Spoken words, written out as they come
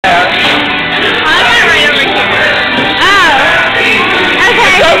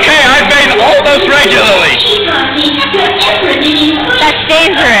most regularly. That's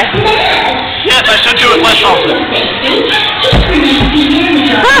dangerous. Yes, I should do it less often.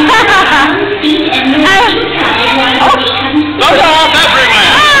 Those are off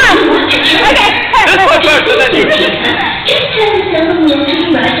everywhere. Okay. This one first and then you.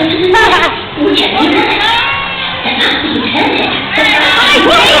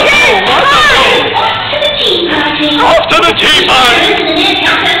 Off to the tea party.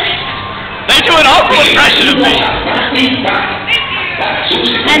 They do an awful impression of me.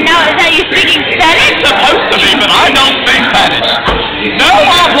 And now is that you speaking Spanish? It's supposed to be, but I don't speak Spanish. No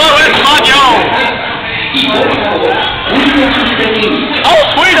hablo español. Oh,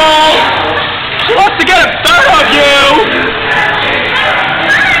 Tweedles! She wants to get a third of you!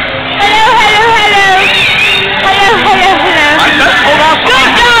 Hello, hello, hello. Hello, hello, hello. I said hold on.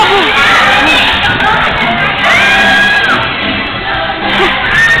 Good job!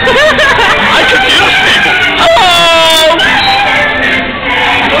 I confuse people. Hello!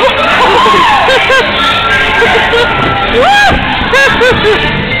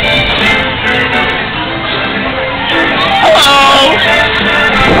 Hello!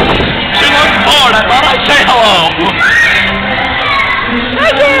 She looks bored. I thought I'd say hello.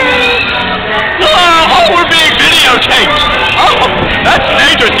 Oh, we're being videotaped. Oh, that's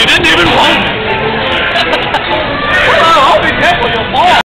dangerous. You didn't even warn me.